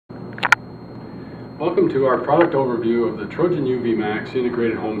Welcome to our product overview of the Trojan UVMax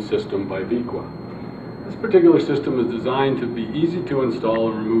Integrated Home System by Viqua. This particular system is designed to be easy to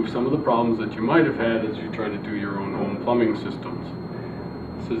install and remove some of the problems that you might have had as you try to do your own home plumbing systems.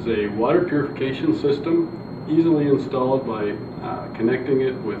 This is a water purification system, easily installed by connecting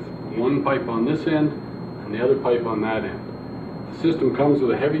it with one pipe on this end and the other pipe on that end. The system comes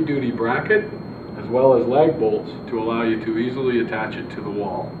with a heavy-duty bracket as well as lag bolts to allow you to easily attach it to the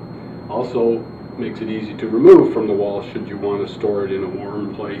wall. Also makes it easy to remove from the wall should you want to store it in a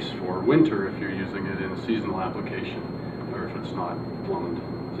warm place for winter if you're using it in a seasonal application or if it's not plumbed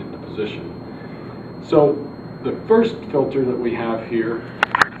into position. So the first filter that we have here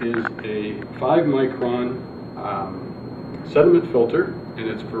is a 5-micron sediment filter, and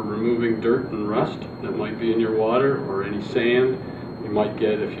it's for removing dirt and rust that might be in your water or any sand you might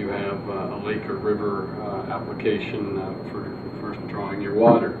get if you have a lake or river application for drawing your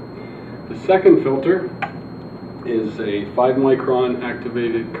water. The second filter is a 5-micron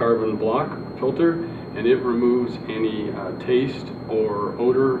activated carbon block filter, and it removes any taste or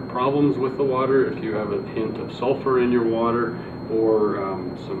odor problems with the water. If you have a hint of sulfur in your water or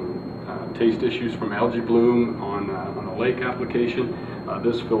some taste issues from algae bloom on a lake application,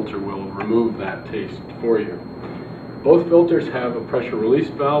 this filter will remove that taste for you. Both filters have a pressure release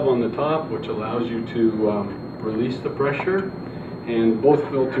valve on the top, which allows you to release the pressure. And both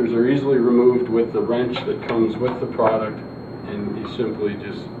filters are easily removed with the wrench that comes with the product, and you simply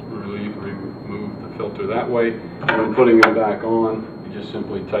just remove the filter that way. And when putting them back on, you just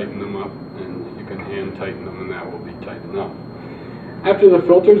simply tighten them up, and you can hand tighten them, and that will be tightened up. After the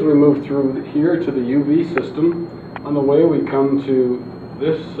filters, we move through here to the UV system. On the way, we come to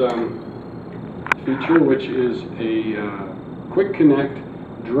this feature, which is a quick connect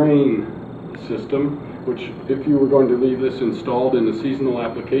drain system, which if you were going to leave this installed in a seasonal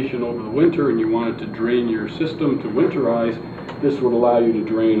application over the winter and you wanted to drain your system to winterize, this would allow you to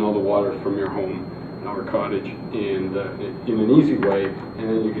drain all the water from your home or cottage and in an easy way, and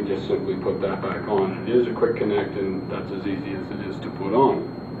then you can just simply put that back on. It is a quick connect, and that's as easy as it is to put on.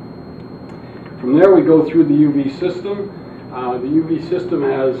 From there we go through the UV system. The UV system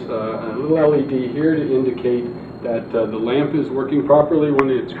has a little LED here to indicate that the lamp is working properly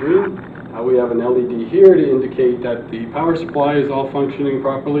when it's green. We have an LED here to indicate that the power supply is all functioning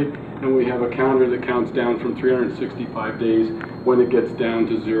properly, and we have a counter that counts down from 365 days. When it gets down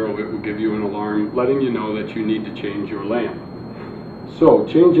to 0, it will give you an alarm letting you know that you need to change your lamp. So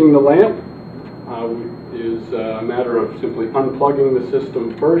changing the lamp is a matter of simply unplugging the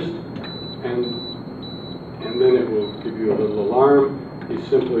system first, and then it will give you a little alarm. You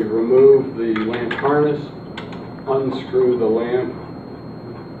simply remove the lamp harness, unscrew the lamp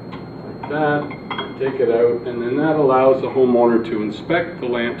that, take it out, and then that allows the homeowner to inspect the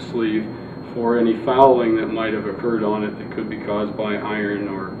lamp sleeve for any fouling that might have occurred on it that could be caused by iron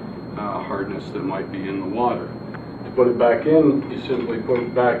or hardness that might be in the water. To put it back in, you simply put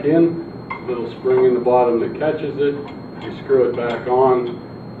it back in, little spring in the bottom that catches it, you screw it back on,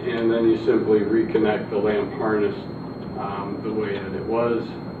 and then you simply reconnect the lamp harness the way that it was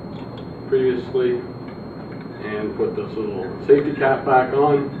previously, and put this little safety cap back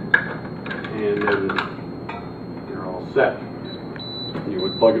on, and then you're all set. You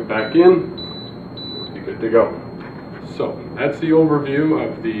would plug it back in, you'd be good to go. So that's the overview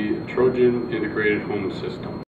of the Trojan Integrated Home System.